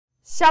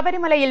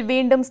ശബരിമലയിൽ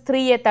വീണ്ടും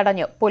സ്ത്രീയെ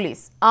തടഞ്ഞു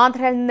പോലീസ്.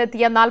 ആന്ധ്രയിൽ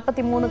നിന്നെത്തിയ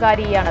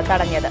 43-കാരിയാണ്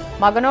തടഞ്ഞത്.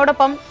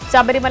 മകനോടൊപ്പം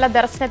ശബരിമല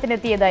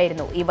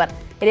ദർശനത്തിനെത്തിയതായിരുന്നു ഇവർ.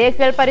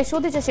 രേഖകൾ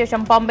പരിശോധിച്ച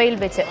ശേഷം പമ്പയിൽ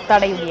വെച്ച്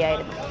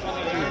തടയുകയായിരുന്നു.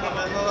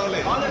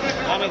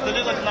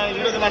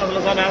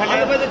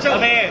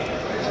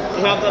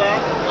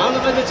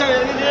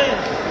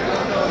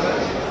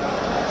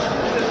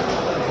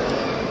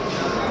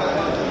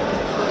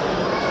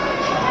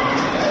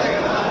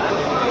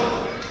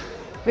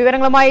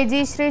 വിവരങ്ങളുമായി ജി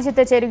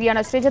ശ്രീജിത്ത്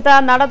ചേരുകയാണ്. ശ്രീജിത്ത്,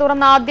 നട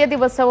തുറന്ന ആദ്യ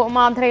ദിവസവും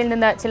ആന്ധ്രയിൽ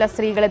നിന്ന് ചില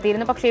സ്ത്രീകൾ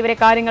എത്തിയിരുന്നു. പക്ഷേ ഇവരെ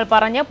കാര്യങ്ങൾ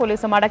പറഞ്ഞ്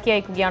പോലീസ് മടക്കി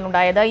അയക്കുകയാണ്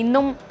ഉണ്ടായത്.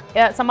 ഇന്നും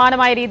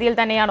സമാനമായ രീതിയിൽ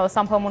തന്നെയാണോ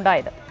സംഭവം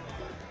ഉണ്ടായത്?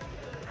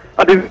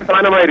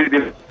 അതിസമാനമായ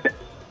രീതിയിൽ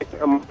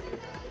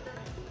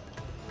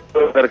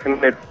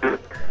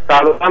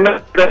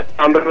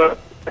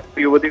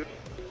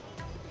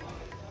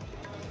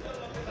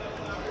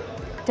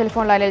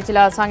ടെലിഫോൺ ലൈനിൽ ചില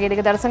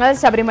സാങ്കേതിക തടസ്സങ്ങൾ.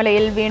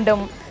 ശബരിമലയിൽ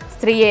വീണ്ടും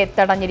സ്ത്രീയെ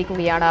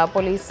തടഞ്ഞിരിക്കുകയാണ്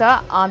പോലീസ്.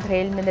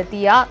 ആന്ധ്രയിൽ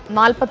നിന്നെത്തിയ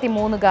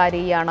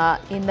 43-കാരിയാണ്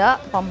ഇന്ന്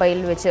പമ്പയിൽ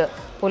വെച്ച്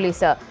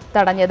പോലീസ്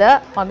തടഞ്ഞത്.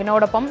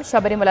 മകനോടൊപ്പം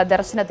ശബരിമല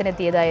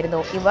ദർശനത്തിനെത്തിയതായിരുന്നു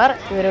ഇവർ.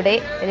 ഇവരുടെ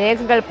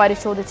രേഖകൾ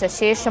പരിശോധിച്ച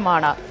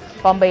ശേഷമാണ്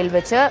പമ്പയിൽ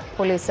വെച്ച്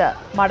പോലീസ്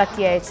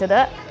മടക്കി അയച്ചത്.